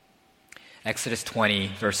Exodus 20,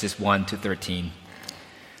 verses 1 to 13.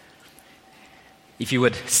 If you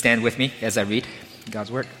would stand with me as I read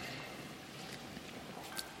God's word.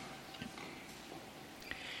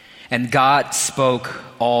 And God spoke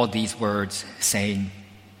all these words, saying,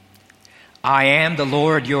 I am the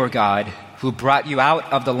Lord your God, who brought you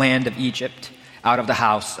out of the land of Egypt, out of the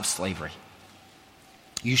house of slavery.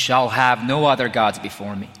 You shall have no other gods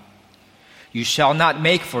before me. You shall not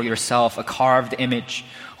make for yourself a carved image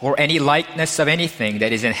or any likeness of anything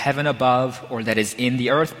that is in heaven above, or that is in the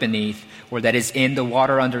earth beneath, or that is in the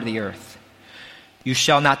water under the earth. You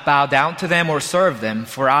shall not bow down to them or serve them,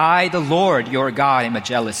 for I, the Lord your God, am a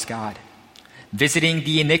jealous God, visiting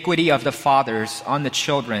the iniquity of the fathers on the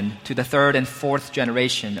children to the third and fourth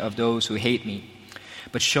generation of those who hate me,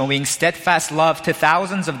 but showing steadfast love to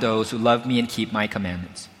thousands of those who love me and keep my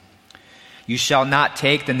commandments. You shall not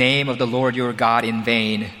take the name of the Lord your God in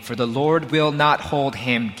vain, for the Lord will not hold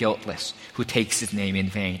him guiltless who takes his name in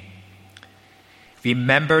vain.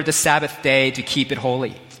 Remember the Sabbath day to keep it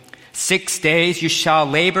holy. 6 days you shall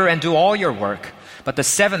labor and do all your work, but the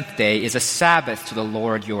seventh day is a Sabbath to the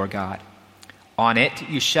Lord your God. On it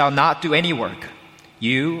you shall not do any work,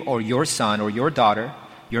 you or your son or your daughter,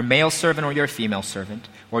 your male servant or your female servant,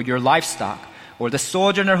 or your livestock, or the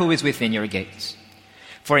sojourner who is within your gates.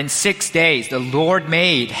 For in 6 days the Lord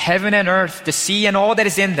made heaven and earth, the sea and all that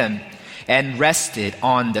is in them, and rested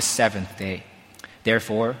on the seventh day.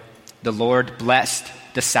 Therefore the Lord blessed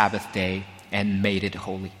the Sabbath day and made it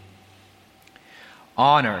holy.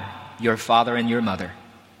 Honor your father and your mother,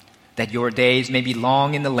 that your days may be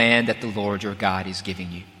long in the land that the Lord your God is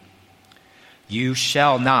giving you. You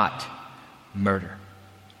shall not murder.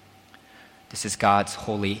 This is God's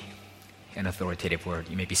holy and authoritative word.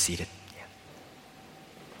 You may be seated.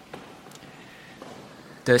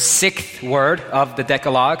 The sixth word of the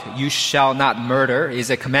Decalogue, you shall not murder,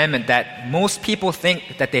 is a commandment that most people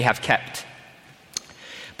think that they have kept.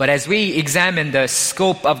 But as we examine the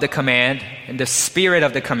scope of the command and the spirit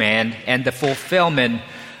of the command and the fulfillment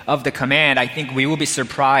of the command, I think we will be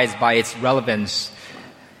surprised by its relevance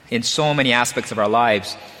in so many aspects of our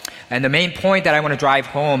lives. And the main point that I want to drive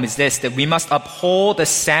home is this, that we must uphold the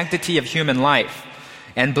sanctity of human life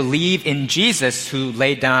and believe in Jesus who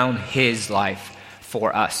laid down his life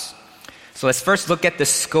for us. So let's first look at the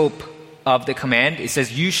scope of the command. It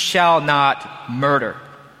says, you shall not murder.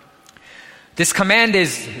 This command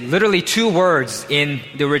is literally 2 words in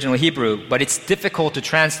the original Hebrew, but it's difficult to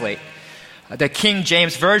translate. The King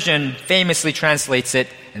James Version famously translates it,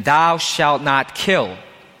 thou shalt not kill.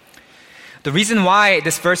 The reason why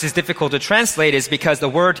this verse is difficult to translate is because the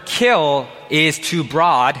word kill is too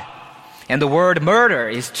broad and the word murder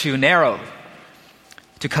is too narrow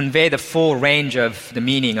to convey the full range of the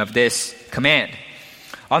meaning of this command.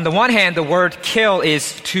 On the one hand, the word kill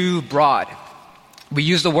is too broad. We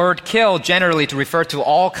use the word kill generally to refer to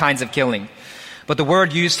all kinds of killing, but the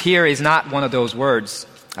word used here is not one of those words.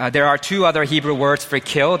 There are 2 other Hebrew words for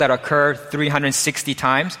kill that occur 360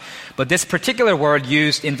 times, but this particular word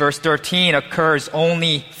used in verse 13 occurs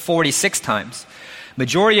only 46 times,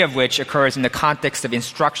 majority of which occurs in the context of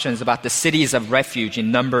instructions about the cities of refuge in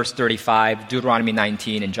Numbers 35, Deuteronomy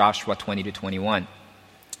 19, and Joshua 20 to 21.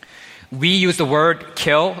 We use the word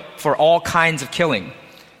kill for all kinds of killing,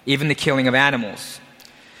 even the killing of animals.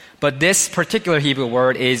 But this particular Hebrew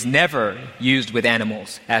word is never used with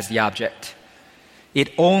animals as the object.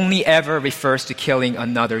 It only ever refers to killing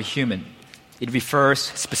another human. It refers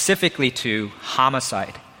specifically to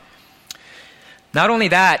homicide. Not only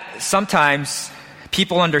that, sometimes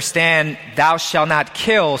people understand thou shalt not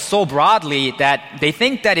kill so broadly that they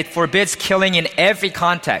think that it forbids killing in every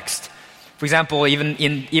context. For example, even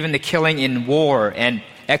the killing in war and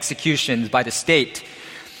executions by the state.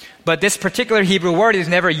 But this particular Hebrew word is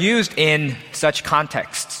never used in such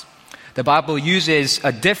contexts. The Bible uses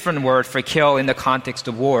a different word for kill in the context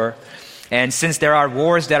of war. And since there are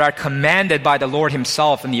wars that are commanded by the Lord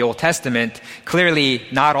himself in the Old Testament, clearly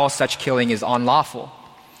not all such killing is unlawful.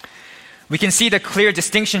 We can see the clear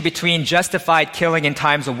distinction between justified killing in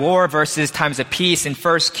times of war versus times of peace in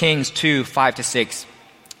 1 Kings 2, 5-6,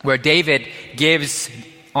 where David gives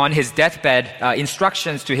on his deathbed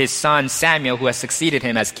instructions to his son Samuel, who has succeeded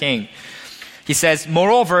him as king. He says,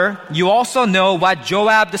 moreover, you also know what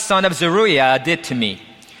Joab the son of Zeruiah did to me,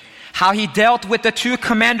 how he dealt with the 2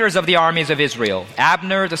 commanders of the armies of Israel,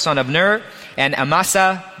 Abner the son of Ner and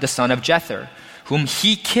Amasa the son of Jether, whom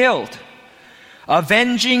he killed,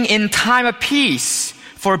 avenging in time of peace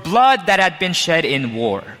for blood that had been shed in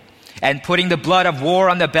war, and putting the blood of war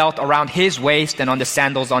on the belt around his waist and on the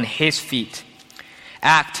sandals on his feet.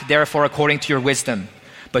 Act therefore according to your wisdom.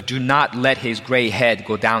 but do not let his gray head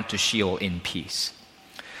go down to Sheol in peace.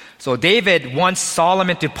 So David wants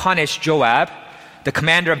Solomon to punish Joab, the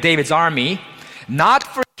commander of David's army, not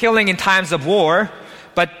for killing in times of war,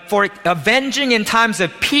 but for avenging in times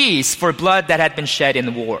of peace for blood that had been shed in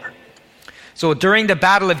the war. So during the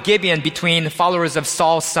battle of Gibeon between followers of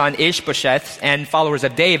Saul's son Ishbosheth and followers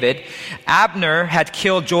of David, Abner had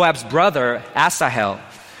killed Joab's brother Asahel.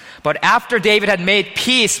 But after David had made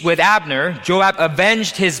peace with Abner, Joab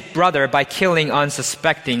avenged his brother by killing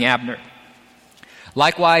unsuspecting Abner.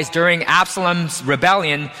 Likewise, during Absalom's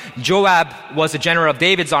rebellion, Joab was the general of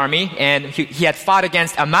David's army, and he had fought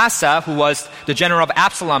against Amasa, who was the general of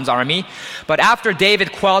Absalom's army. But after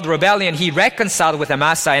David quelled rebellion, he reconciled with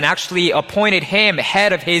Amasa and actually appointed him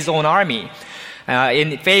head of his own army,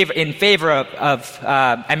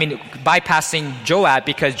 bypassing Joab,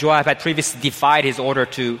 because Joab had previously defied his order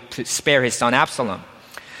to spare his son Absalom.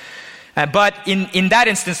 But in that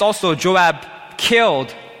instance also, Joab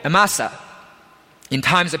killed Amasa in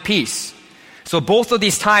times of peace. So both of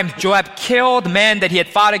these times, Joab killed men that he had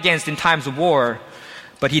fought against in times of war,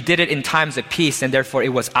 but he did it in times of peace, and therefore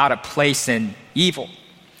it was out of place and evil.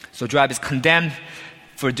 So Joab is condemned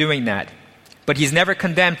for doing that. But he's never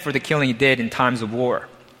condemned for the killing he did in times of war,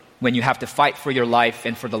 when you have to fight for your life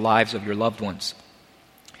and for the lives of your loved ones.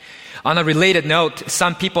 On a related note,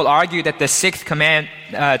 some people argue that the sixth command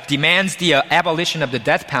demands the abolition of the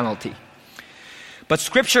death penalty. But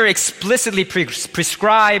Scripture explicitly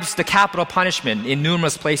prescribes the capital punishment in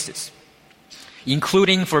numerous places,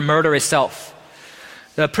 including for murder itself.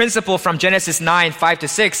 The principle from Genesis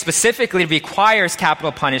 9:5-6 specifically requires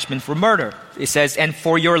capital punishment for murder. It says, "And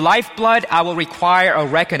for your lifeblood I will require a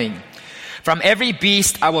reckoning. From every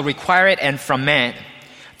beast I will require it, and from man.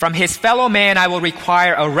 From his fellow man I will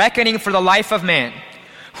require a reckoning for the life of man.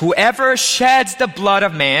 Whoever sheds the blood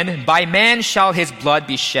of man, by man shall his blood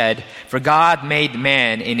be shed, for God made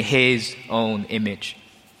man in his own image."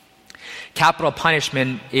 Capital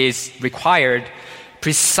punishment is required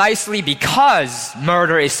precisely because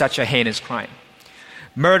murder is such a heinous crime.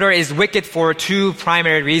 Murder is wicked for two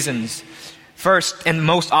primary reasons. First and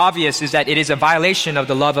most obvious is that it is a violation of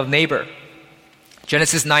the love of neighbor.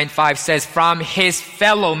 Genesis 9:5 says, "From his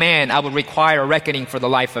fellow man I will require a reckoning for the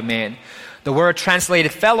life of man." The word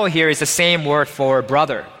translated fellow here is the same word for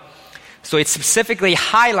brother. So it's specifically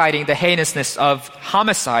highlighting the heinousness of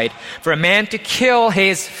homicide for a man to kill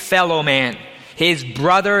his fellow man, his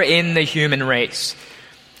brother in the human race.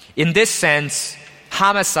 In this sense,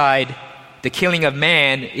 homicide, the killing of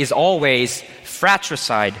man, is always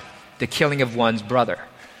fratricide, the killing of one's brother.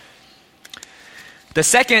 The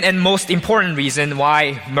second and most important reason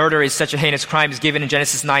why murder is such a heinous crime is given in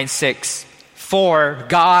Genesis 9:6. "For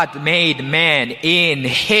God made man in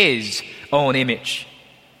his own image."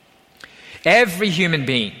 Every human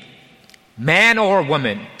being, man or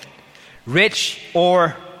woman, rich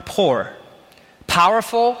or poor,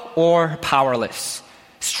 powerful or powerless,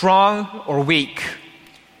 strong or weak,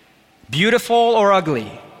 beautiful or ugly,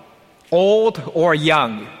 old or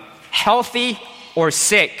young, healthy or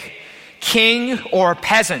sick, king or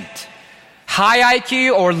peasant, high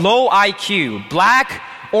IQ or low IQ, black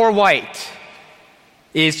or white,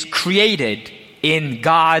 is created in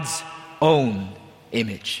God's own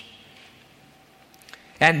image.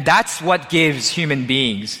 And that's what gives human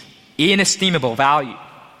beings inestimable value.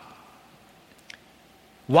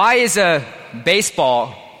 Why is a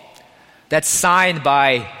baseball that's signed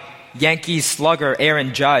by Yankees slugger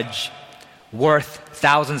Aaron Judge worth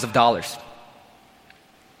thousands of dollars?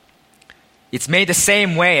 It's made the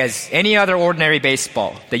same way as any other ordinary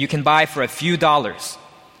baseball that you can buy for a few dollars.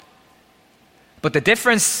 But the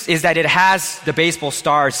difference is that it has the baseball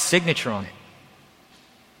star's signature on it.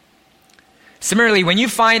 Similarly, when you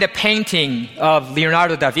find a painting of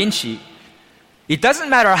Leonardo da Vinci, it doesn't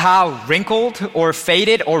matter how wrinkled or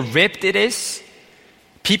faded or ripped it is,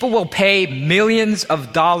 people will pay millions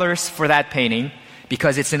of dollars for that painting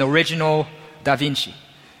because it's an original Da Vinci.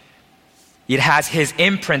 It has his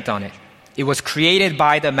imprint on it. It was created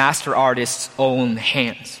by the master artist's own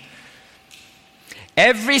hands.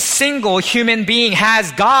 Every single human being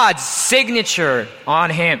has God's signature on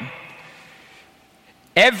him.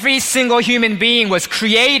 Every single human being was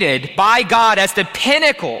created by God as the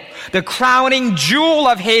pinnacle, the crowning jewel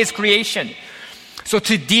of his creation. So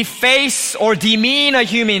to deface or demean a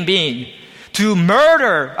human being, to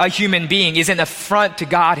murder a human being, is an affront to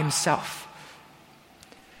God himself.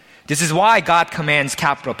 This is why God commands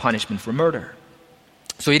capital punishment for murder.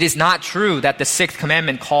 So it is not true that the sixth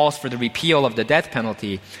commandment calls for the repeal of the death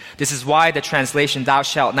penalty. This is why the translation, "thou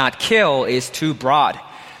shalt not kill," is too broad.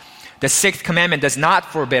 The sixth commandment does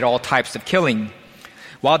not forbid all types of killing.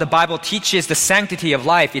 While the Bible teaches the sanctity of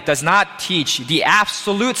life, it does not teach the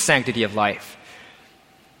absolute sanctity of life.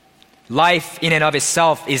 Life in and of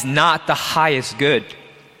itself is not the highest good.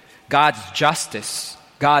 God's justice,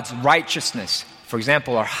 God's righteousness, for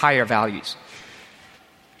example, are higher values.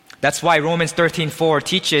 That's why Romans 13:4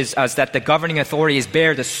 teaches us that the governing authorities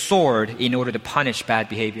bear the sword in order to punish bad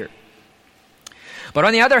behavior. But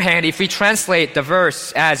on the other hand, if we translate the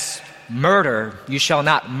verse as murder, you shall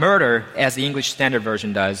not murder, as the English Standard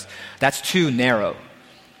Version does, that's too narrow.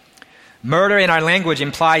 Murder in our language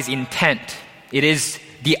implies intent. It is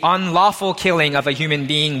the unlawful killing of a human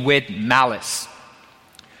being with malice.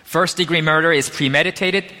 First-degree murder is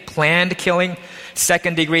premeditated, planned killing.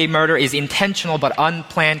 Second-degree murder is intentional but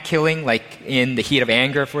unplanned killing, like in the heat of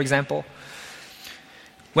anger, for example.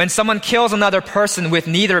 When someone kills another person with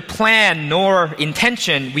neither plan nor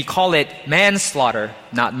intention, we call it manslaughter,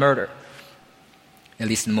 not murder, at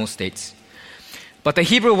least in most states. But the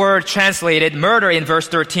Hebrew word translated murder in verse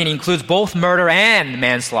 13 includes both murder and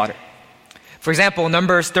manslaughter. For example,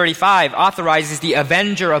 Numbers 35 authorizes the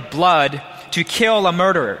avenger of blood to kill a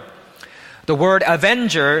murderer. The word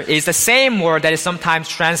avenger is the same word that is sometimes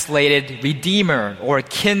translated redeemer or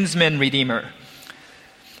kinsman redeemer.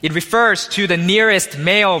 It refers to the nearest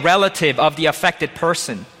male relative of the affected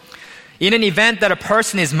person. In an event that a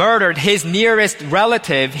person is murdered, his nearest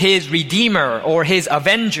relative, his redeemer or his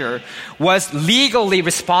avenger, was legally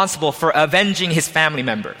responsible for avenging his family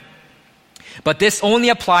member. But this only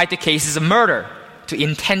applied to cases of murder, to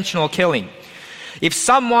intentional killing. If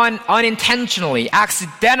someone unintentionally,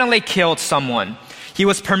 accidentally killed someone, he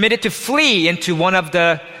was permitted to flee into one of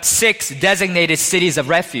the 6 designated cities of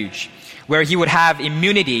refuge, where he would have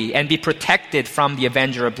immunity and be protected from the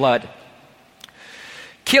avenger of blood.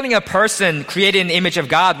 Killing a person created in the image of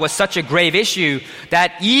God was such a grave issue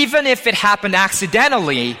that even if it happened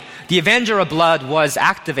accidentally, the avenger of blood was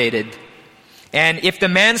activated. And if the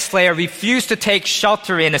manslayer refused to take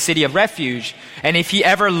shelter in a city of refuge, and if he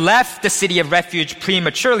ever left the city of refuge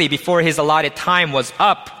prematurely before his allotted time was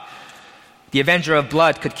up, the avenger of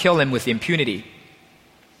blood could kill him with impunity.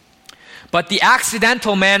 But the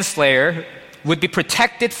accidental manslayer would be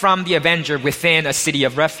protected from the avenger within a city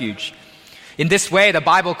of refuge. In this way, the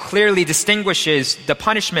Bible clearly distinguishes the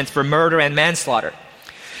punishment for murder and manslaughter.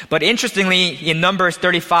 But interestingly, in Numbers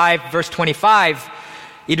 35, verse 25,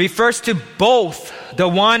 it refers to both the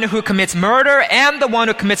one who commits murder and the one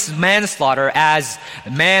who commits manslaughter as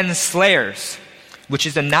manslayers, which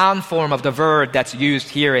is the noun form of the verb that's used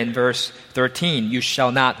here in verse 13. You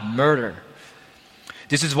shall not murder.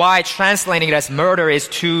 This is why translating it as murder is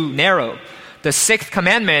too narrow. The 6th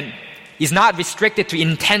commandment is not restricted to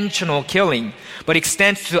intentional killing, but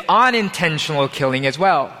extends to unintentional killing as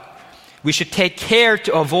well. We should take care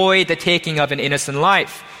to avoid the taking of an innocent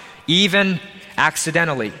life, even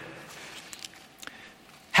accidentally.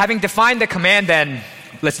 Having defined the command then,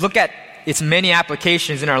 let's look at its many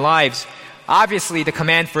applications in our lives. Obviously, the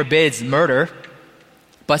command forbids murder,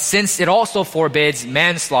 but since it also forbids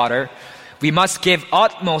manslaughter, we must give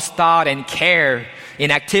utmost thought and care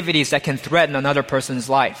in activities that can threaten another person's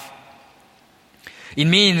life. It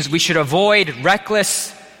means we should avoid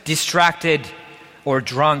reckless, distracted, or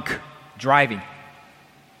drunk driving,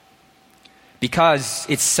 because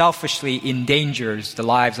it selfishly endangers the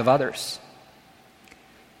lives of others.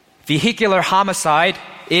 Vehicular homicide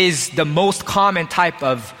is the most common type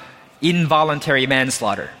of involuntary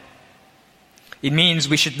manslaughter. It means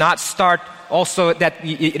we should not start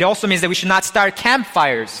it also means that we should not start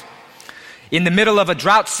campfires in the middle of a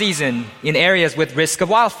drought season in areas with risk of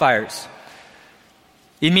wildfires.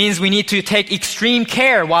 It means we need to take extreme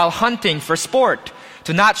care while hunting for sport,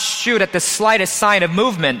 to not shoot at the slightest sign of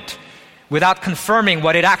movement without confirming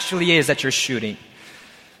what it actually is that you're shooting.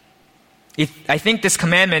 I think this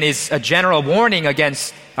commandment is a general warning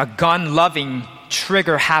against a gun-loving,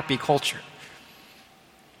 trigger-happy culture.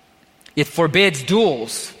 It forbids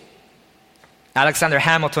duels, Alexander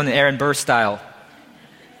Hamilton and Aaron Burr style.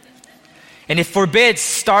 And it forbids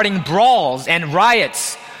starting brawls and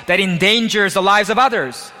riots that endangers the lives of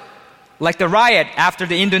others, like the riot after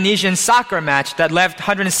the Indonesian soccer match that left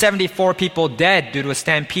 174 people dead due to a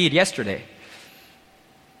stampede yesterday.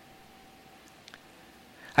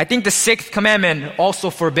 I think the 6th commandment also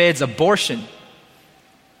forbids abortion.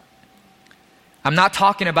 I'm not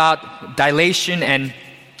talking about dilation and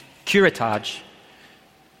curettage,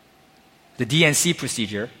 the DNC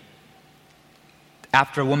procedure.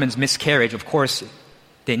 After a woman's miscarriage, of course,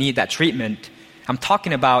 they need that treatment. I'm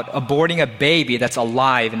talking about aborting a baby that's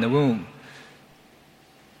alive in the womb.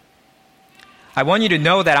 I want you to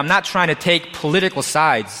know that I'm not trying to take political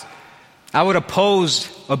sides. I would oppose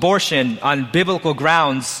abortion on biblical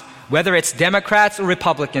grounds, whether it's Democrats or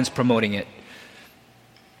Republicans promoting it.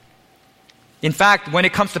 In fact, when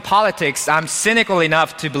it comes to politics, I'm cynical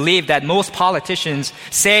enough to believe that most politicians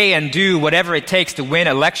say and do whatever it takes to win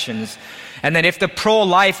elections. And that if the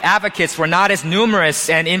pro-life advocates were not as numerous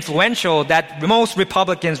and influential, that most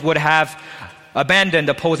Republicans would have abandoned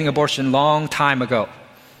opposing abortion long time ago.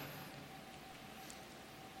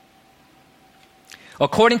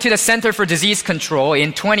 According to the Center for Disease Control,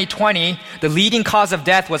 in 2020, the leading cause of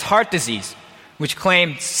death was heart disease, which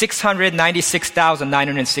claimed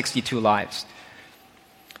 696,962 lives.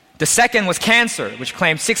 The second was cancer, which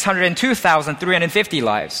claimed 602,350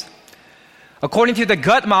 lives. According to the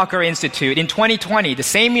Guttmacher Institute, in 2020, the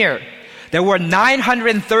same year, there were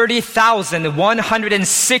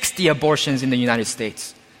 930,160 abortions in the United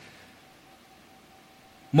States.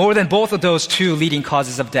 More than both of those two leading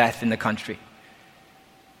causes of death in the country.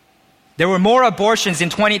 There were more abortions in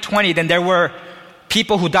 2020 than there were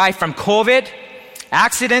people who died from COVID,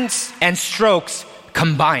 accidents, and strokes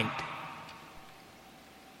combined.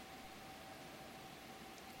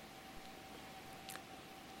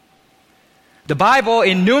 The Bible,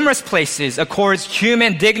 in numerous places, accords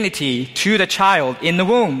human dignity to the child in the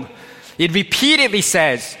womb. It repeatedly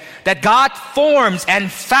says that God forms and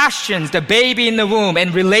fashions the baby in the womb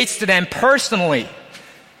and relates to them personally.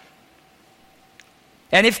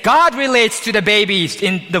 And if God relates to the babies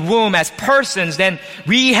in the womb as persons, then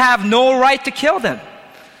we have no right to kill them.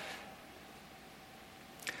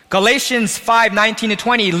 Galatians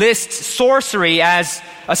 5:19-20 lists sorcery as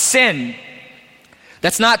a sin.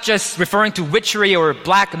 That's not just referring to witchery or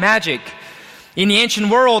black magic. In the ancient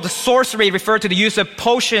world, sorcery referred to the use of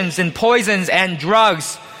potions and poisons and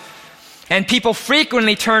drugs. And people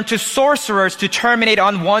frequently turned to sorcerers to terminate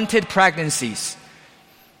unwanted pregnancies.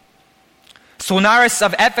 Sonaris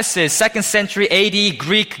of Ephesus, 2nd century AD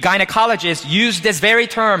Greek gynecologist, used this very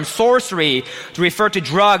term, sorcery, to refer to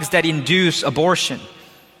drugs that induce abortion.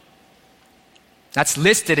 That's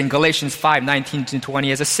listed in Galatians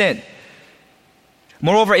 5:19-20 as a sin.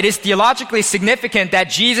 Moreover, it is theologically significant that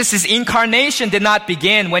Jesus' incarnation did not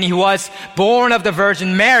begin when he was born of the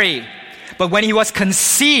Virgin Mary, but when he was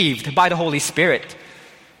conceived by the Holy Spirit.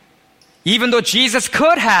 Even though Jesus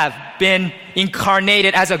could have been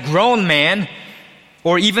incarnated as a grown man,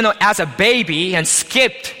 or even as a baby and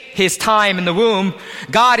skipped his time in the womb,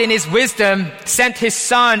 God in his wisdom sent his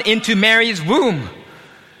son into Mary's womb.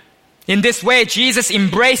 In this way, Jesus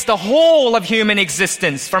embraced the whole of human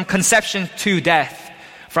existence from conception to death,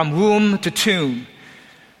 from womb to tomb.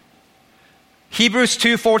 Hebrews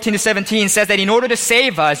 2:14-17 says that in order to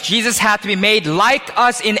save us, Jesus had to be made like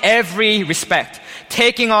us in every respect,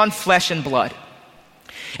 taking on flesh and blood.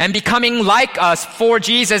 And becoming like us, for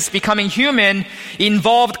Jesus becoming human,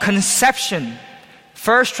 involved conception,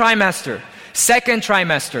 first trimester, second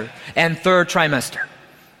trimester, and third trimester.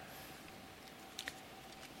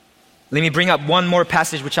 Let me bring up one more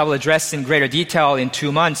passage which I will address in greater detail in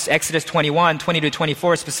 2 months. Exodus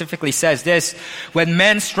 21:20-24 specifically says this: when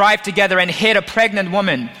men strive together and hit a pregnant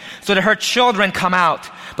woman so that her children come out,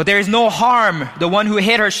 but there is no harm, the one who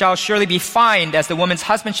hit her shall surely be fined, as the woman's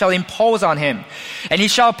husband shall impose on him. And he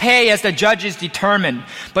shall pay as the judges determine.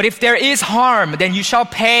 But if there is harm, then you shall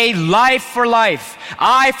pay life for life,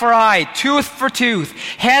 eye for eye, tooth for tooth,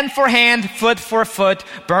 hand for hand, foot for foot,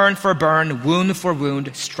 burn for burn, wound for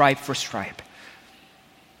wound, stripe for stripe.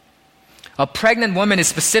 A pregnant woman is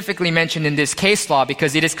specifically mentioned in this case law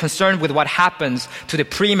because it is concerned with what happens to the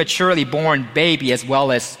prematurely born baby as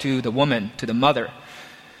well as to the woman, to the mother.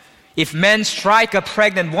 If men strike a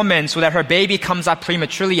pregnant woman so that her baby comes up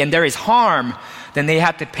prematurely and there is harm, then they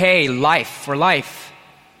have to pay life for life.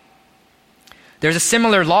 There's a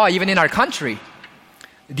similar law even in our country.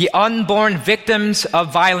 The Unborn Victims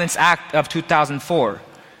of Violence Act of 2004.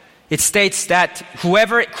 It states that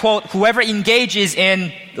whoever engages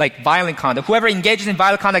in violent conduct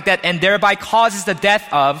that and thereby causes the death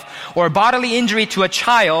of or bodily injury to a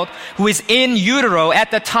child who is in utero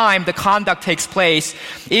at the time the conduct takes place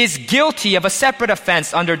is guilty of a separate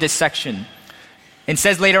offense under this section. And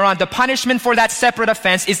says later on, the punishment for that separate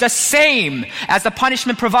offense is the same as the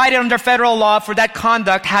punishment provided under federal law for that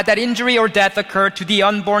conduct had that injury or death occurred to the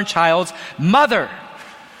unborn child's mother.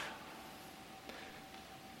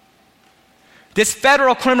 This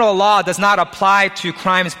federal criminal law does not apply to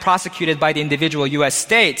crimes prosecuted by the individual U.S.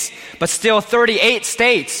 states, but still 38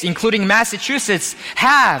 states, including Massachusetts,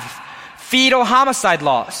 have fetal homicide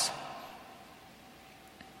laws.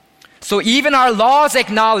 So even our laws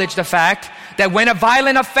acknowledge the fact that when a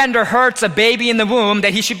violent offender hurts a baby in the womb,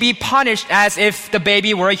 that he should be punished as if the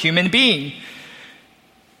baby were a human being.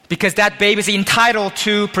 because that baby is entitled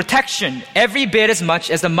to protection every bit as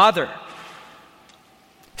much as the mother.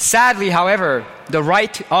 Sadly, however, the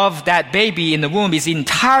right of that baby in the womb is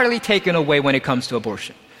entirely taken away when it comes to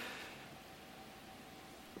abortion.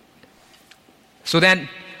 So then,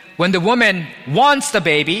 when the woman wants the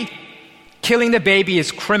baby, killing the baby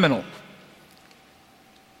is criminal.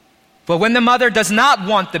 But when the mother does not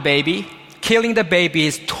want the baby, killing the baby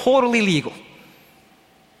is totally legal.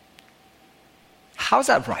 How's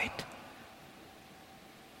that right?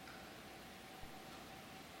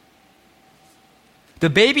 The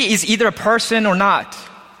baby is either a person or not.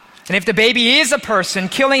 And if the baby is a person,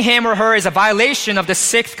 killing him or her is a violation of the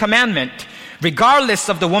 6th commandment, regardless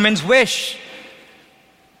of the woman's wish.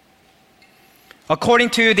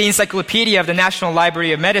 According to the Encyclopedia of the National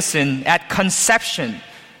Library of Medicine, at conception,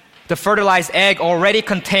 the fertilized egg already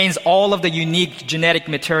contains all of the unique genetic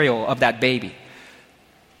material of that baby.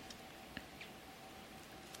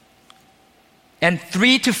 And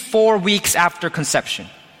 3 to 4 weeks after conception,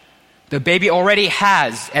 the baby already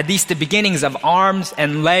has at least the beginnings of arms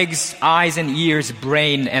and legs, eyes and ears,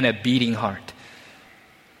 brain, and a beating heart.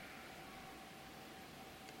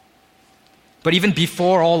 But even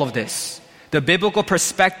before all of this, the biblical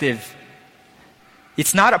perspective,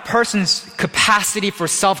 it's not a person's capacity for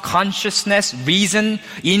self-consciousness, reason,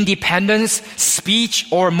 independence, speech,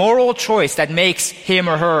 or moral choice that makes him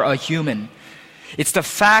or her a human. It's the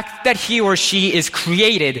fact that he or she is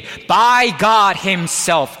created by God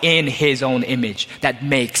Himself in His own image that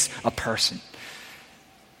makes a person.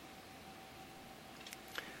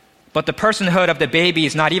 But the personhood of the baby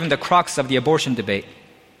is not even the crux of the abortion debate.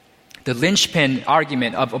 The linchpin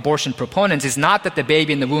argument of abortion proponents is not that the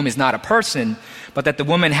baby in the womb is not a person, but that the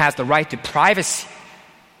woman has the right to privacy,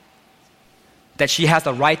 that she has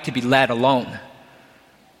the right to be let alone.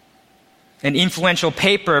 An influential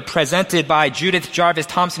paper presented by Judith Jarvis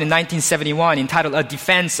Thompson in 1971 entitled A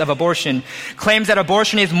Defense of Abortion claims that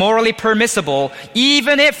abortion is morally permissible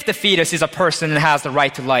even if the fetus is a person and has the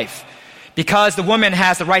right to life, because the woman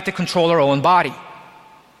has the right to control her own body.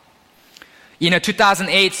 In a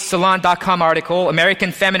 2008 Salon.com article,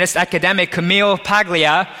 American feminist academic Camille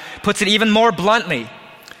Paglia puts it even more bluntly.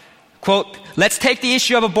 Quote, "Let's take the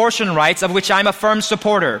issue of abortion rights, of which I'm a firm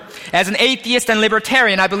supporter. As an atheist and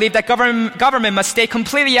libertarian, I believe that government must stay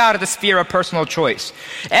completely out of the sphere of personal choice.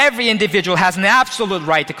 Every individual has an absolute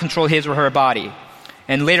right to control his or her body."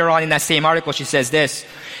 And later on in that same article, she says this,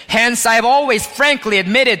 "Hence, I have always frankly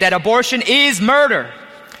admitted that abortion is murder,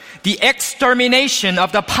 the extermination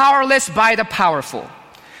of the powerless by the powerful.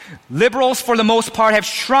 Liberals, for the most part, have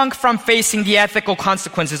shrunk from facing the ethical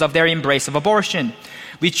consequences of their embrace of abortion,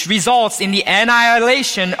 which results in the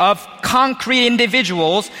annihilation of concrete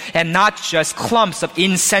individuals and not just clumps of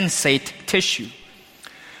insensate tissue.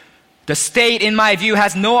 The state, in my view,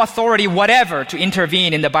 has no authority whatever to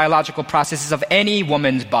intervene in the biological processes of any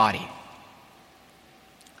woman's body."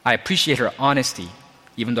 I appreciate her honesty,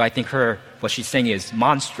 even though I think what she's saying is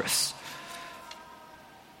monstrous.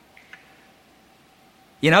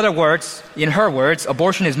 In other words, in her words,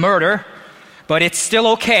 abortion is murder, but it's still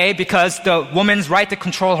okay because the woman's right to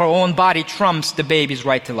control her own body trumps the baby's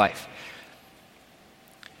right to life.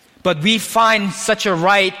 But we find such a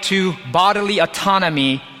right to bodily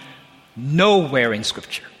autonomy nowhere in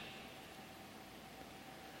Scripture.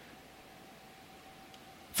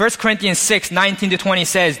 1 Corinthians 6:19-20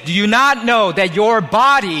 says, "Do you not know that your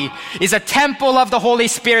body is a temple of the Holy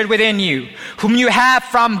Spirit within you, whom you have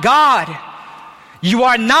from God? You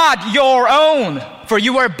are not your own, for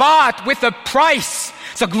you were bought with a price.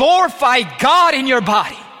 So glorify God in your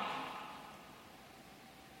body."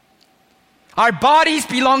 Our bodies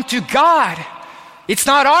belong to God. It's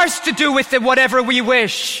not ours to do with it whatever we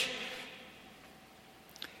wish.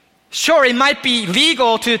 Sure, it might be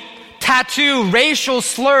legal to tattoo racial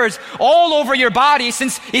slurs all over your body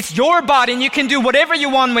since it's your body and you can do whatever you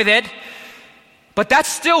want with it. But that's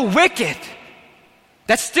still wicked.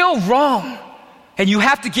 That's still wrong. And you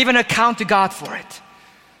have to give an account to God for it.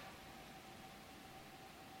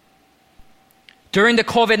 During the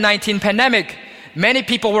COVID-19 pandemic, many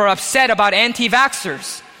people were upset about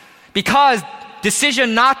anti-vaxxers because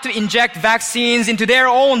decision not to inject vaccines into their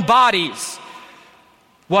own bodies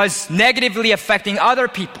was negatively affecting other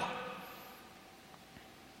people.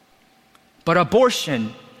 But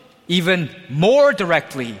abortion, even more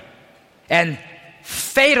directly and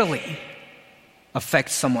fatally,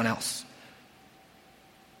 affects someone else.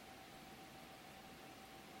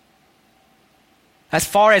 As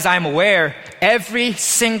far as I'm aware, every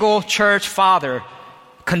single church father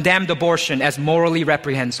condemned abortion as morally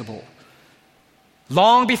reprehensible.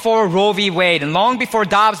 long before Roe v. Wade, and long before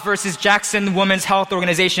Dobbs versus Jackson Women's Health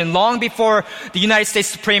Organization, long before the United States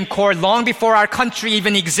Supreme Court, long before our country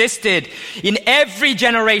even existed, in every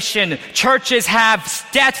generation, churches have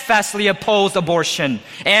steadfastly opposed abortion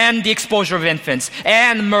and the exposure of infants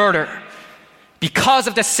and murder because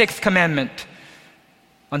of the sixth commandment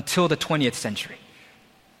until the 20th century.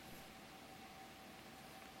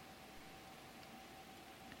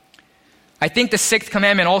 I think the sixth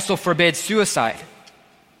commandment also forbids suicide.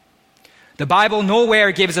 The Bible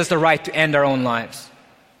nowhere gives us the right to end our own lives.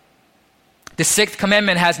 The sixth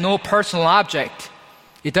commandment has no personal object.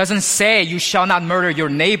 It doesn't say you shall not murder your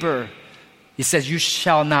neighbor. It says you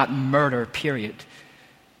shall not murder, period.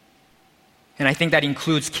 And I think that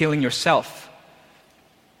includes killing yourself.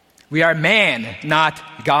 We are man, not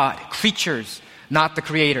God. Creatures, not the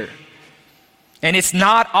Creator. And it's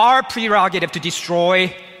not our prerogative to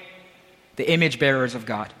destroy the image bearers of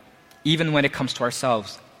God, even when it comes to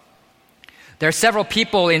ourselves. There are several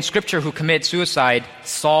people in Scripture who commit suicide: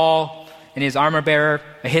 Saul and his armor bearer,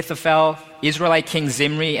 Ahithophel, Israelite king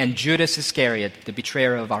Zimri, and Judas Iscariot, the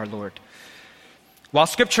betrayer of our Lord. While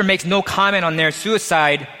Scripture makes no comment on their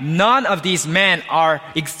suicide, none of these men are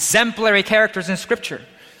exemplary characters in Scripture.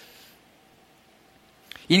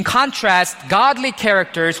 In contrast, godly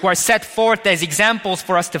characters who are set forth as examples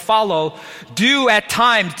for us to follow do at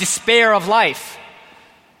times despair of life.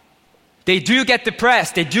 They do get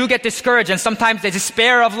depressed, they do get discouraged, and sometimes they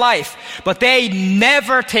despair of life, but they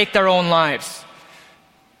never take their own lives.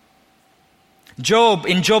 Job,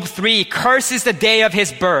 in Job 3, curses the day of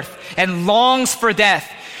his birth and longs for death,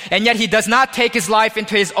 and yet he does not take his life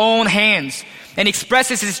into his own hands, and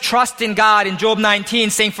expresses his trust in God in Job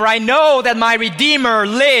 19, saying, "For I know that my Redeemer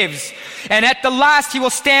lives, and at the last he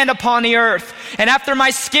will stand upon the earth. And after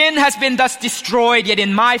my skin has been thus destroyed, yet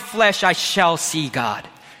in my flesh I shall see God."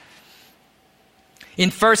 In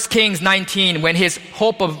 1 Kings 19, when his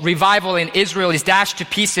hope of revival in Israel is dashed to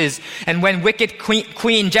pieces, and when wicked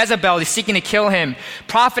Queen Jezebel is seeking to kill him,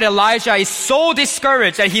 Prophet Elijah is so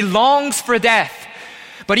discouraged that he longs for death.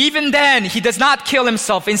 But even then, he does not kill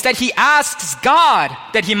himself. Instead, he asks God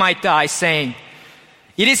that he might die, saying,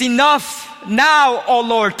 "It is enough now, O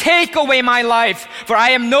Lord, take away my life, for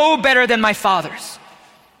I am no better than my fathers."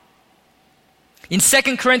 In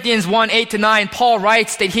 2 Corinthians 1:8-9, Paul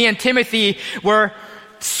writes that he and Timothy were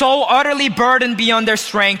so utterly burdened beyond their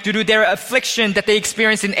strength due to their affliction that they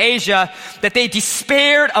experienced in Asia that they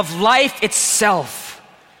despaired of life itself.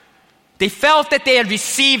 They felt that they had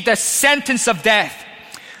received the sentence of death.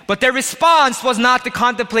 But their response was not to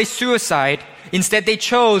contemplate suicide. Instead, they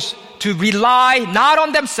chose to rely not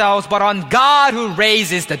on themselves, but on God who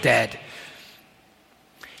raises the dead.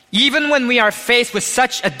 Even when we are faced with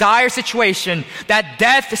such a dire situation that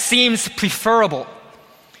death seems preferable,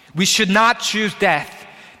 we should not choose death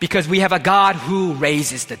because we have a God who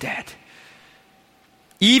raises the dead.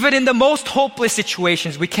 Even in the most hopeless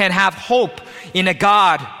situations, we can have hope in a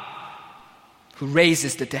God who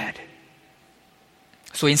raises the dead.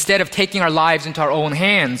 So instead of taking our lives into our own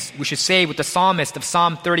hands, we should say with the psalmist of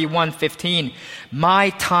Psalm 31:15, "My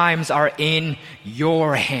times are in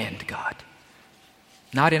your hand, God."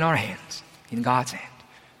 Not in our hands, in God's hand.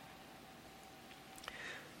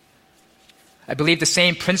 I believe the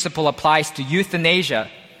same principle applies to euthanasia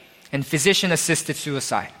and physician-assisted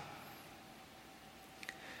suicide.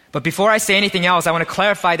 But before I say anything else, I want to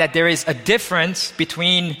clarify that there is a difference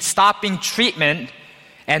between stopping treatment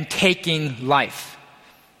and taking life.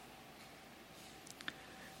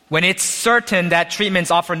 When it's certain that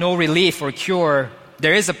treatments offer no relief or cure,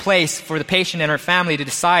 there is a place for the patient and her family to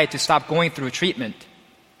decide to stop going through treatment.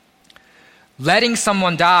 Letting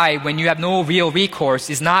someone die when you have no real recourse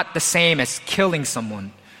is not the same as killing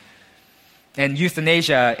someone. And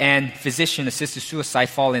euthanasia and physician-assisted suicide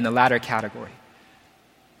fall in the latter category.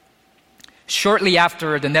 Shortly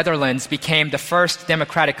after the Netherlands became the first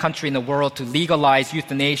democratic country in the world to legalize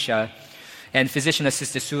euthanasia and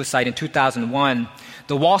physician-assisted suicide in 2001,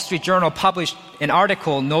 the Wall Street Journal published an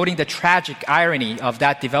article noting the tragic irony of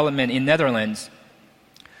that development in Netherlands.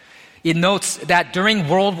 It notes that during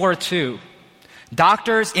World War II,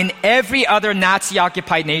 doctors in every other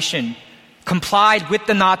Nazi-occupied nation complied with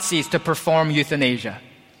the Nazis to perform euthanasia.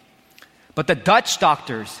 But the Dutch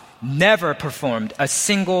doctors never performed a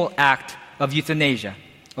single act of euthanasia,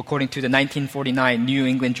 according to the 1949 New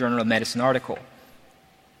England Journal of Medicine article.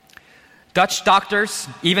 Dutch doctors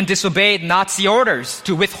even disobeyed Nazi orders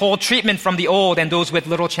to withhold treatment from the old and those with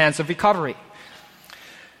little chance of recovery.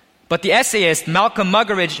 But the essayist Malcolm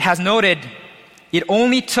Muggeridge has noted it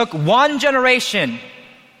only took one generation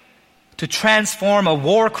to transform a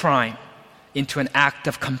war crime into an act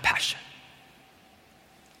of compassion.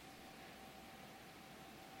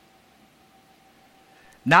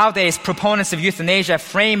 Nowadays, proponents of euthanasia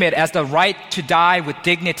frame it as the right to die with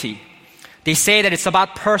dignity. They say that it's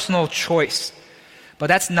about personal choice. But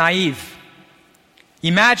that's naive.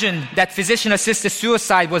 Imagine that physician-assisted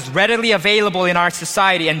suicide was readily available in our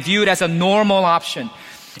society and viewed as a normal option.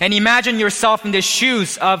 And imagine yourself in the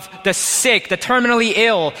shoes of the sick, the terminally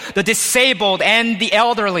ill, the disabled, and the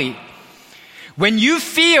elderly. When you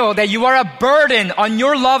feel that you are a burden on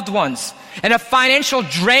your loved ones and a financial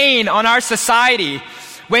drain on our society,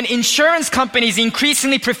 when insurance companies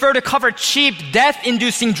increasingly prefer to cover cheap,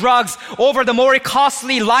 death-inducing drugs over the more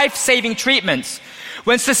costly, life-saving treatments,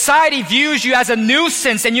 when society views you as a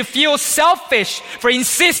nuisance and you feel selfish for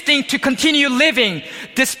insisting to continue living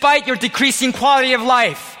despite your decreasing quality of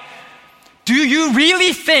life, do you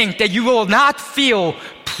really think that you will not feel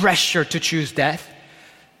pressure to choose death?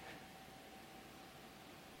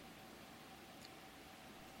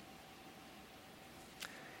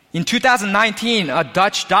 In 2019, a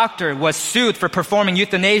Dutch doctor was sued for performing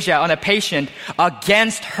euthanasia on a patient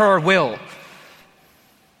against her will.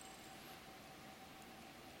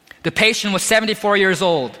 The patient was 74 years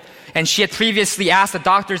old, and she had previously asked the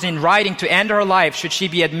doctors in writing to end her life should she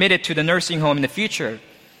be admitted to the nursing home in the future.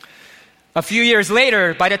 A few years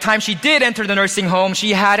later, by the time she did enter the nursing home,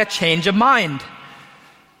 she had a change of mind.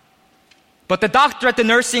 But the doctor at the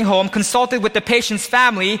nursing home consulted with the patient's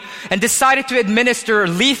family and decided to administer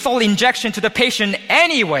lethal injection to the patient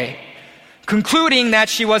anyway, concluding that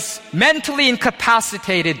she was mentally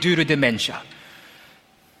incapacitated due to dementia.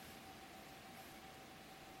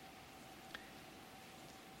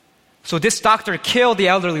 So this doctor killed the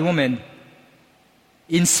elderly woman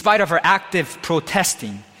in spite of her active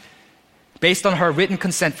protesting, based on her written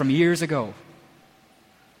consent from years ago.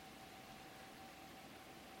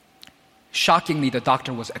 Shockingly, the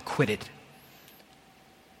doctor was acquitted.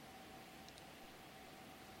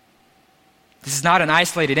 This is not an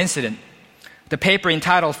isolated incident. The paper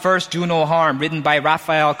entitled First Do No Harm, written by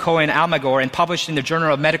Raphael Cohen Almagor and published in the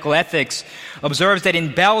Journal of Medical Ethics, observes that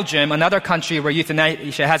in Belgium, another country where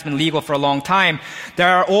euthanasia has been legal for a long time, there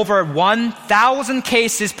are over 1,000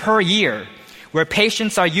 cases per year where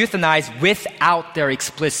patients are euthanized without their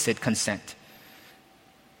explicit consent.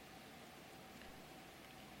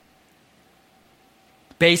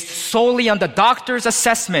 Based solely on the doctor's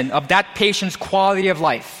assessment of that patient's quality of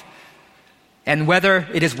life and whether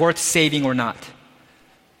it is worth saving or not.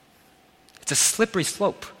 It's a slippery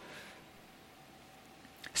slope.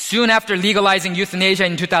 Soon after legalizing euthanasia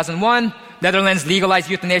in 2001, Netherlands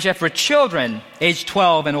legalized euthanasia for children aged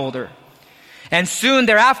 12 and older. And soon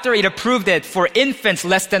thereafter, it approved it for infants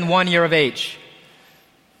less than 1 year of age.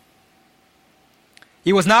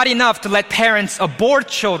 It was not enough to let parents abort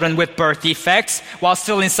children with birth defects while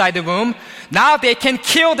still inside the womb. Now they can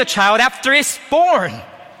kill the child after it's born,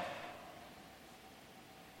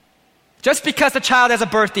 just because the child has a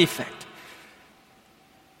birth defect.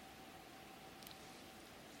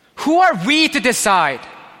 Who are we to decide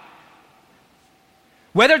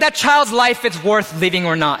whether that child's life is worth living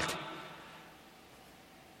or not?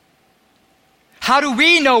 How do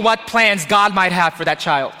we know what plans God might have for that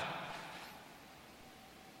child?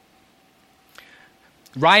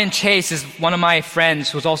 Ryan Chase is one of my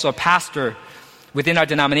friends who's also a pastor within our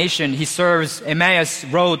denomination. He serves Emmaus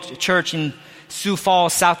Road Church in Sioux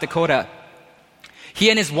Falls, South Dakota. He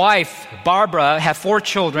and his wife, Barbara, have 4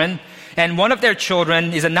 children, and one of their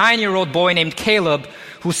children is a 9-year-old boy named Caleb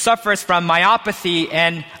who suffers from myopathy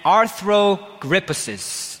and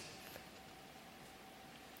arthrogryposis,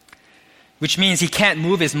 which means he can't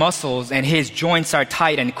move his muscles and his joints are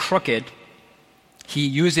tight and crooked. He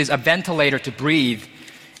uses a ventilator to breathe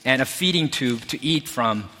and a feeding tube to eat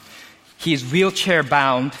from. He is wheelchair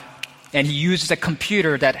bound, and he uses a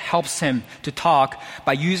computer that helps him to talk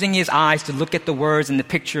by using his eyes to look at the words and the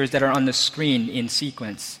pictures that are on the screen in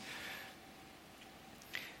sequence.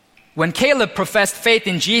 When Caleb professed faith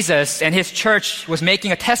in Jesus and his church was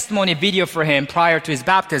making a testimony video for him prior to his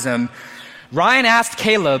baptism, Ryan asked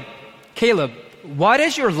Caleb, what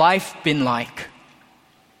has your life been like?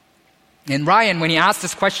 And Ryan, when he asked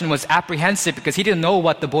this question, was apprehensive because he didn't know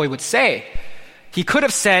what the boy would say. He could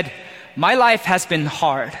have said, my life has been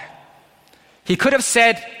hard. He could have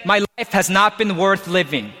said, my life has not been worth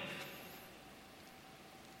living.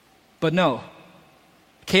 But no,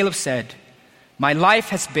 Caleb said, my life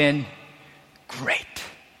has been great.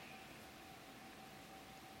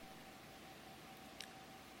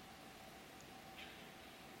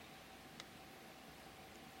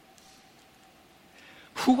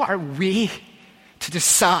 Who are we to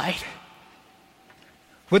decide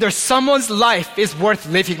whether someone's life is worth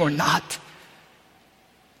living or not?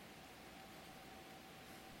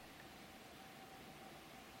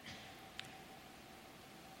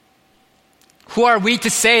 Who are we to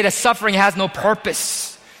say that suffering has no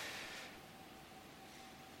purpose?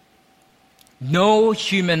 No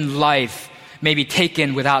human life may be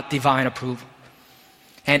taken without divine approval.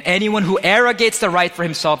 And anyone who arrogates the right for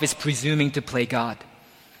himself is presuming to play God.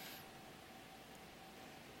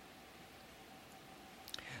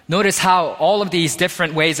 Notice how all of these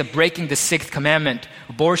different ways of breaking the sixth commandment,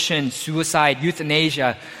 abortion, suicide,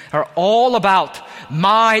 euthanasia, are all about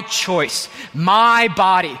my choice, my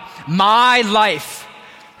body, my life.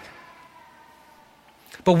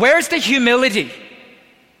 But where's the humility?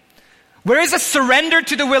 Where is the surrender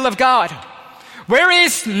to the will of God? Where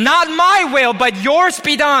is not my will, but yours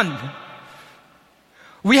be done?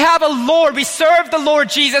 We have a Lord, we serve the Lord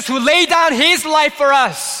Jesus who laid down his life for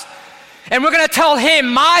us. And we're going to tell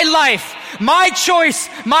him, my life, my choice,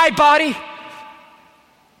 my body.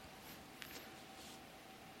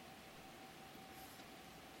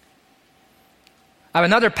 I have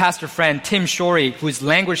another pastor friend, Tim Shorey, who is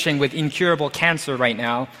languishing with incurable cancer right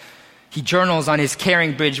now. He journals on his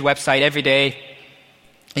Caring Bridge website every day.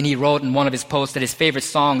 And he wrote in one of his posts that his favorite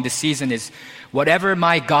song this season is, "Whatever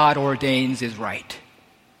my God ordains is right."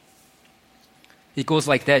 It goes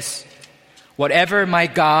like this. Whatever my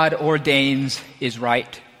God ordains is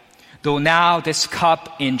right. Though now this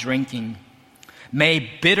cup in drinking may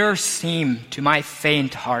bitter seem to my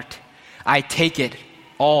faint heart, I take it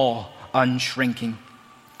all unshrinking.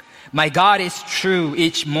 My God is true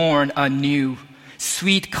each morn anew.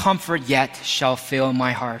 Sweet comfort yet shall fill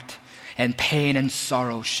my heart, and pain and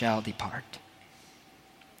sorrow shall depart.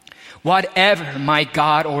 Whatever my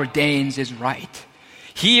God ordains is right.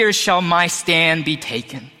 Here shall my stand be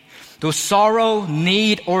taken. Though sorrow,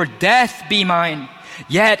 need, or death be mine,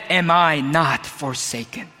 yet am I not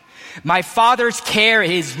forsaken. My Father's care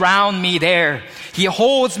is round me there. He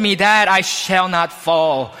holds me that I shall not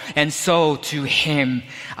fall, and so to him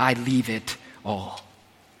I leave it all.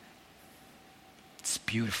 It's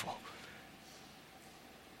beautiful.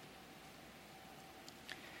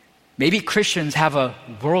 Maybe Christians have a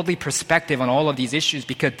worldly perspective on all of these issues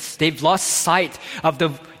because they've lost sight of the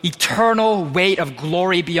eternal weight of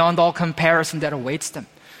glory beyond all comparison that awaits them.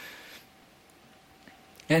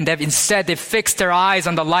 And they've fixed their eyes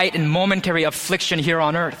on the light and momentary affliction here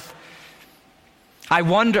on earth. I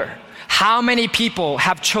wonder how many people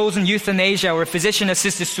have chosen euthanasia or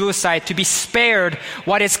physician-assisted suicide to be spared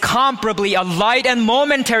what is comparably a light and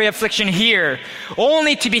momentary affliction here,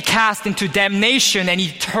 only to be cast into damnation and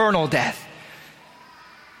eternal death.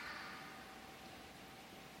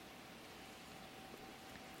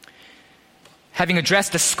 Having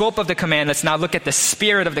addressed the scope of the command, let's now look at the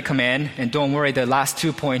spirit of the command. And don't worry, the last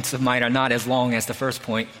 2 points of mine are not as long as the first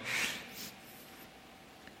point.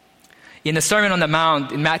 In the Sermon on the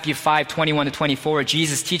Mount, in Matthew 5:21-24,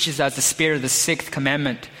 Jesus teaches us the spirit of the sixth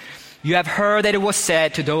commandment. You have heard that it was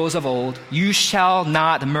said to those of old, you shall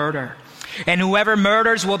not murder, and whoever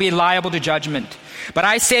murders will be liable to judgment. But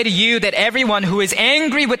I say to you that everyone who is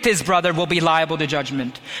angry with his brother will be liable to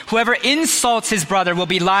judgment. Whoever insults his brother will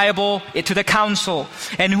be liable to the council.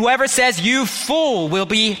 And whoever says, you fool, will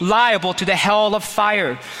be liable to the hell of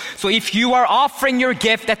fire. So if you are offering your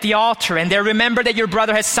gift at the altar and there remember that your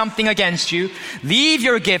brother has something against you, leave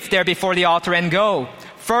your gift there before the altar and go.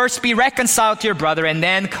 First be reconciled to your brother and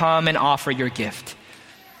then come and offer your gift.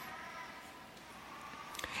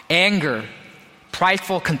 Anger,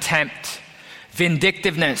 prideful contempt,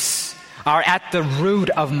 vindictiveness are at the root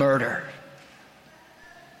of murder.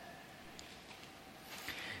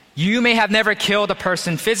 You may have never killed a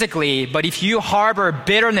person physically, but if you harbor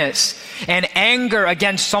bitterness and anger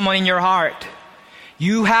against someone in your heart,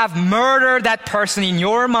 you have murdered that person in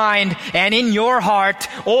your mind and in your heart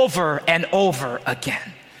over and over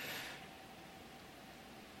again.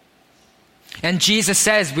 And Jesus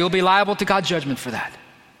says we'll be liable to God's judgment for that.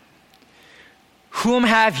 Whom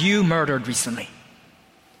have you murdered recently?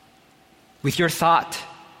 With your thought,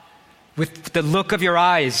 with the look of your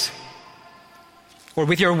eyes, or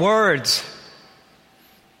with your words,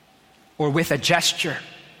 or with a gesture?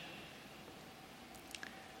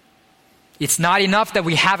 It's not enough that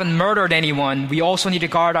we haven't murdered anyone. We also need to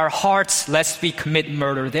guard our hearts lest we commit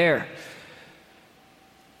murder there.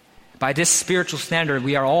 By this spiritual standard,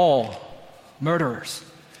 we are all murderers.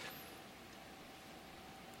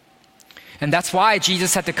 And that's why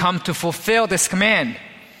Jesus had to come to fulfill this command.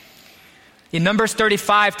 In Numbers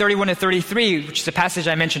 35, 31-33, which is the passage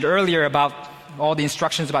I mentioned earlier about all the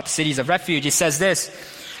instructions about the cities of refuge, it says this,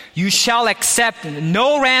 you shall accept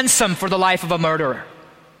no ransom for the life of a murderer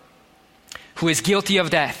who is guilty of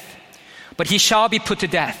death, but he shall be put to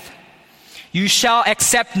death. You shall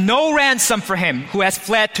accept no ransom for him who has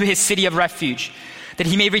fled to his city of refuge, that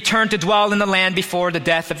he may return to dwell in the land before the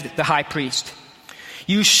death of the high priest.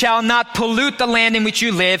 You shall not pollute the land in which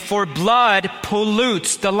you live, for blood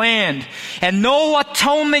pollutes the land. And no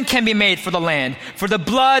atonement can be made for the land, for the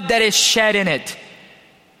blood that is shed in it,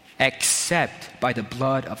 except by the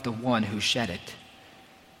blood of the one who shed it.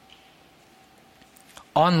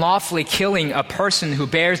 Unlawfully killing a person who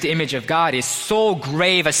bears the image of God is so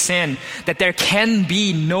grave a sin that there can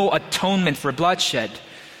be no atonement for bloodshed.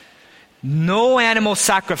 No animal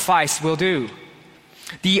sacrifice will do.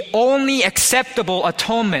 The only acceptable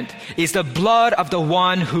atonement is the blood of the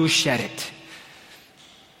one who shed it.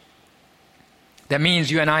 That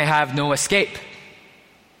means you and I have no escape.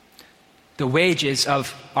 The wages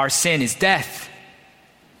of our sin is death.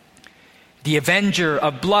 The avenger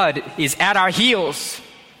of blood is at our heels.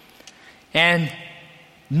 And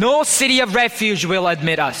no city of refuge will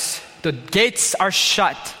admit us. The gates are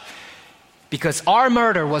shut because our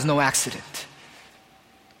murder was no accident.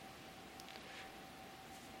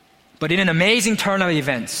 But in an amazing turn of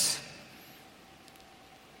events,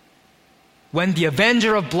 when the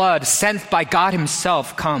avenger of blood sent by God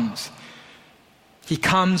himself comes, he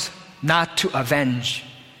comes not to avenge,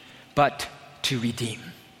 but to redeem.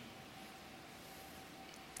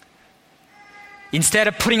 Instead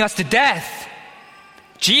of putting us to death,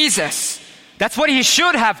 Jesus, that's what he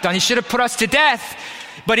should have done. He should have put us to death.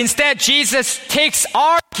 But instead, Jesus takes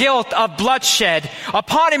our guilt of bloodshed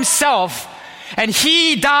upon himself, and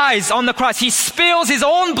he dies on the cross. He spills his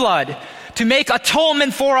own blood to make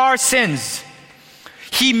atonement for our sins.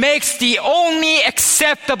 He makes the only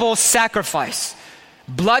acceptable sacrifice,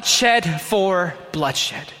 bloodshed for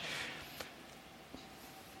bloodshed.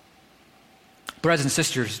 Brothers and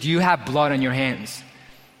sisters, do you have blood on your hands?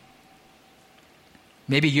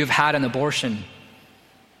 Maybe you've had an abortion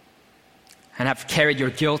and have carried your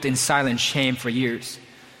guilt in silent shame for years.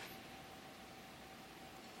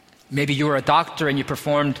 Maybe you were a doctor and you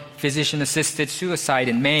performed physician-assisted suicide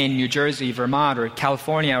in Maine, New Jersey, Vermont, or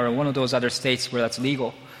California, or one of those other states where that's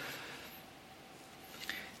legal.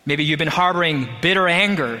 Maybe you've been harboring bitter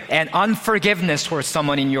anger and unforgiveness towards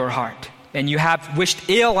someone in your heart, and you have wished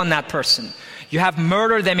ill on that person. You have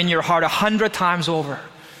murdered them in your heart 100 times over.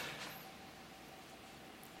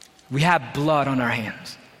 We have blood on our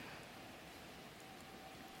hands.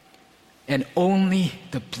 And only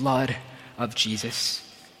the blood of Jesus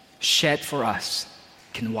shed for us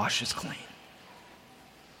can wash us clean.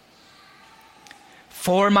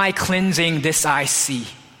 For my cleansing, this I see,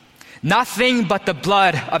 nothing but the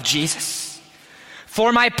blood of Jesus.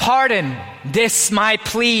 For my pardon, this my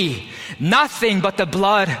plea, nothing but the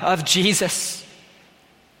blood of Jesus.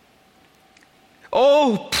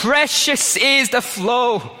 Oh, precious is the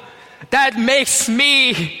flow that makes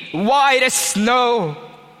me white as snow.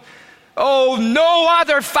 Oh, no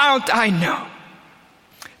other fount I know.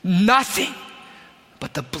 Nothing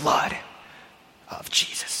but the blood of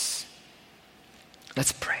Jesus.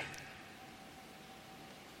 Let's pray.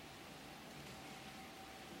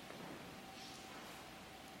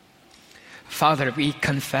 Father, we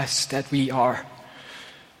confess that we are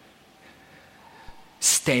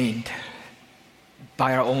stained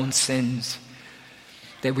by our own sins,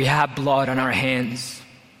 that we have blood on our hands.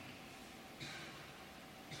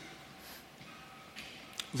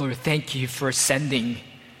 Lord, thank you for sending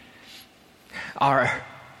our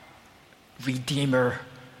Redeemer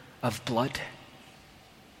of blood.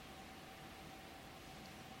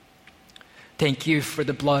 Thank you for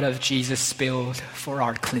the blood of Jesus spilled for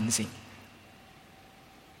our cleansing.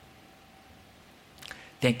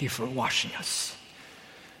 Thank you for washing us,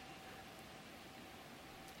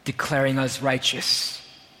 declaring us righteous.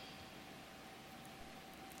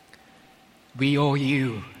 We owe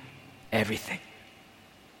you everything.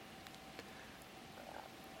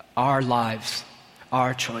 Our lives,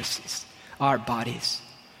 our choices, our bodies,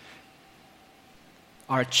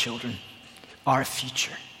 our children, our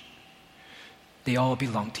future. They all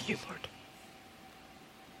belong to you, Lord.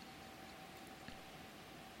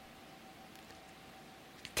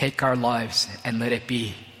 Take our lives and let it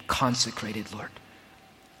be consecrated, Lord,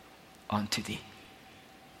 unto thee.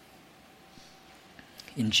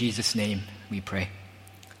 In Jesus' name we pray.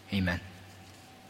 Amen.